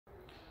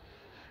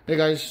Hey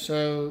guys,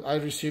 so I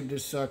received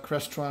this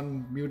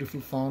Crestron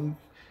beautiful phone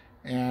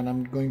and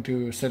I'm going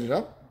to set it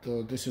up.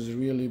 So this is a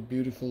really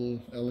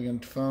beautiful,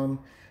 elegant phone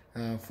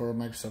for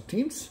Microsoft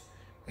Teams.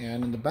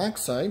 And on the back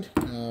side,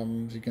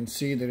 as you can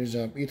see, there is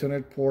an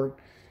Ethernet port,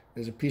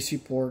 there's a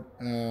PC port,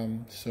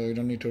 so you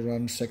don't need to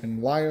run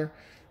second wire.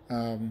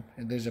 And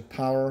there's a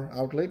power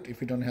outlet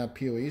if you don't have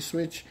PoE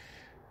switch,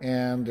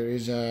 and there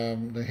is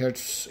the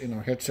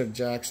headset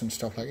jacks and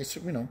stuff like it.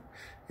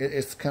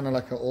 It's kind of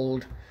like an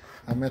old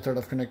method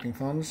of connecting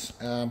phones,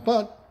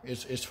 but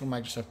it's for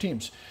Microsoft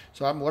Teams.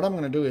 So what I'm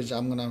going to do is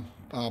I'm going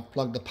to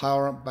plug the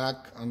power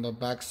back on the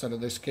back side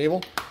of this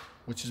cable,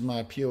 which is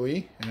my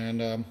PoE,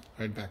 and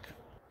right back.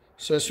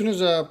 So as soon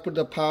as I put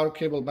the power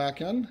cable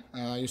back in,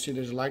 you see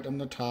there's a light on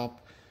the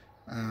top,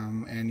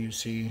 and you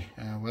see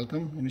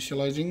welcome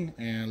initializing,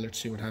 and let's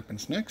see what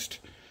happens next.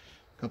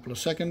 A couple of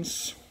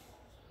seconds.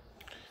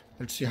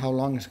 Let's see how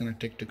long it's going to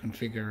take to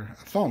configure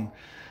a phone.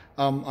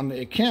 On the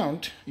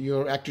account,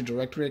 your Active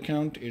Directory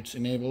account, it's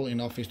enabled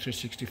in Office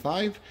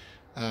 365.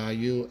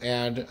 You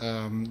add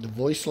the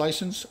voice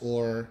license,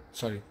 or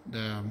sorry,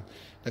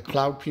 the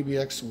cloud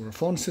PBX or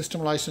phone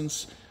system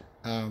license,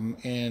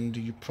 and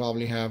you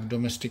probably have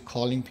domestic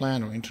calling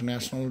plan or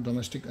international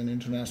domestic and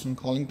international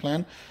calling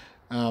plan,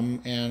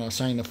 and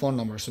assign a phone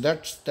number. So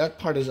that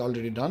part is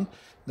already done.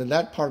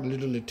 That part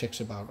literally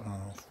takes about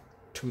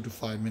 2 to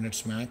 5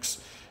 minutes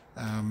max.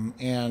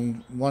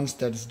 And once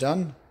that's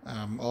done,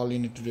 all you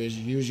need to do is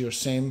use your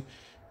same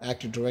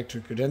Active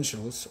Directory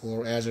credentials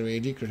or Azure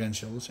AD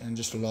credentials and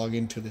just log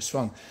into this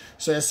phone.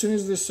 So as soon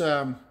as this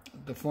the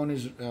phone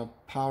is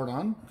powered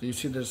on, so you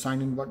see the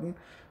sign in button.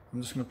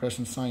 I'm just going to press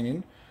and sign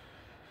in,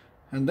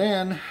 and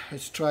then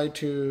it's try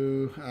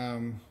to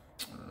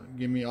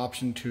give me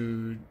option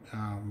to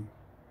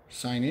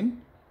sign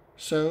in.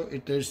 So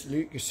you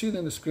see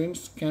then the screen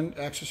can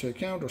access your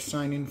account or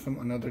sign in from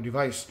another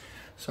device.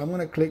 So I'm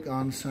going to click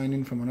on sign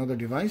in from another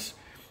device,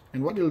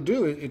 and what it'll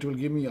do is it will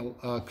give me a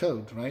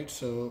code, right?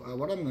 So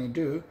what I'm going to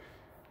do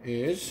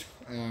is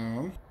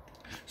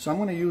so I'm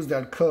going to use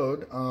that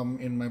code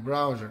in my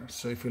browser.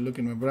 So if you look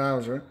in my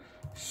browser,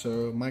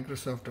 so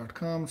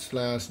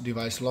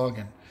microsoft.com/device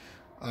login,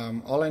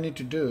 all I need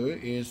to do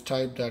is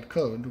type that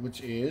code,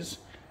 which is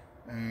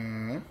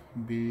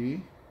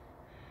B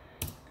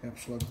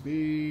caps lock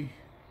B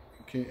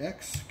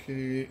KX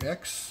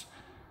KX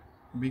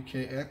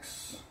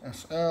BKX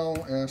SL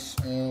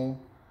SL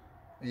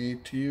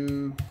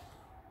 8U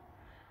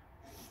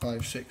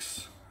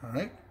 56. All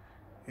right,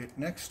 hit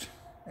next,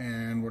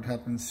 and what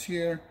happens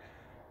here?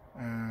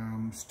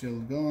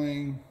 Still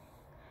going,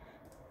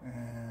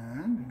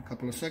 and in a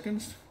couple of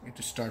seconds it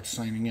just starts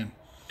signing in.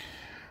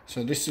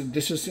 So this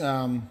is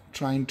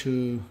trying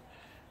to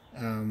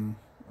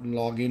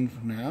log in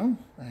for now,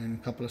 and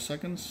a couple of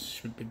seconds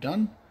should be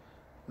done.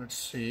 Let's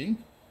see.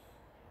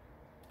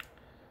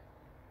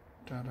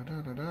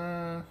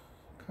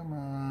 Come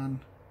on.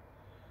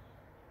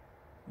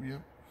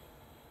 Yep.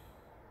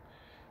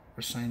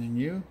 We're signing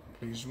you.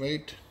 Please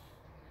wait.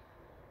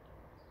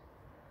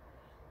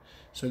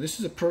 So this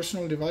is a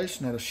personal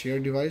device, not a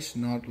shared device,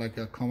 not like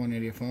a common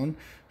area phone.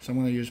 So I'm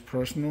going to use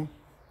personal.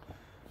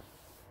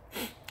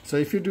 So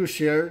if you do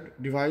shared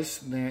device,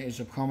 there is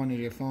a common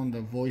area phone.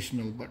 The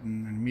voicemail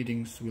button and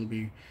meetings will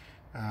be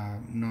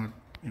not,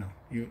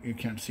 you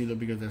can't see them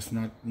because that's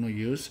no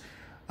use.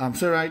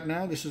 So right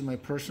now, this is my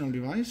personal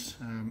device.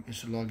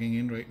 It's logging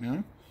in right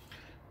now,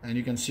 and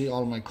you can see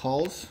all my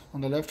calls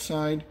on the left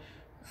side.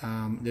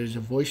 There's a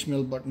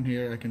voicemail button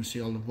here. I can see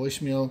all the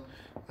voicemail.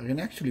 I can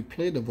actually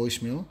play the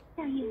voicemail.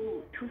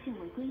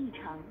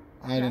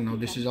 I don't know.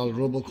 This is all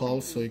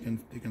robocalls, so you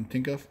can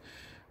think of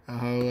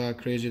how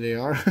crazy they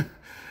are.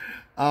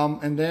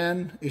 And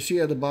then you see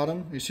at the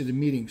bottom, you see the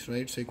meetings,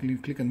 right? So you can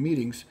click on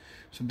meetings.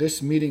 So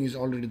this meeting is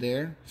already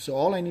there. So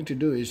all I need to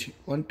do is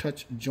one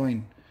touch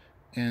join,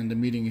 and the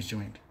meeting is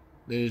joined.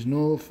 There is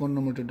no phone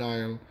number to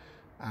dial.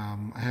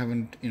 I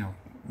haven't,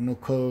 no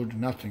code,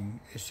 nothing.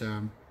 It's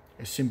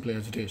as simple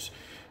as it is.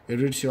 It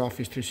reads your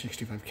Office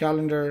 365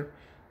 calendar.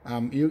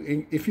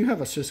 If you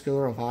have a Cisco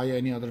or Avaya,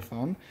 any other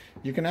phone,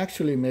 you can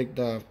actually make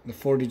the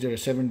 4-digit or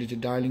 7-digit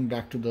dialing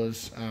back to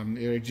those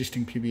your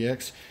existing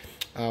PBX.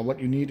 What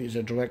you need is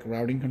a direct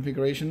routing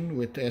configuration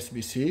with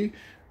SBC.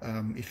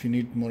 If you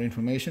need more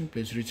information,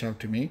 please reach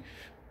out to me.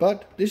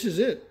 But this is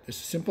it. It's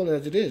as simple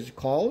as it is.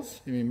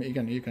 Calls,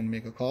 you can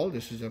make a call.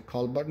 This is a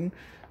call button,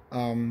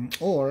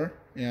 or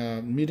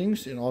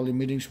meetings, and all the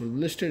meetings will be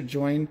listed.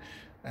 Join,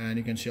 and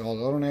you can see all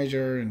the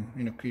organizer, and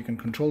you can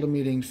control the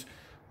meetings,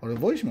 or a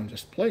voicemail.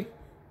 Just play.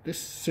 This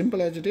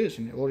simple as it is.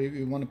 Or if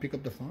you want to pick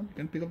up the phone, you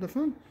can pick up the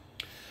phone.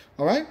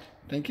 All right.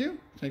 Thank you.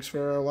 Thanks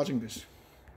for watching this.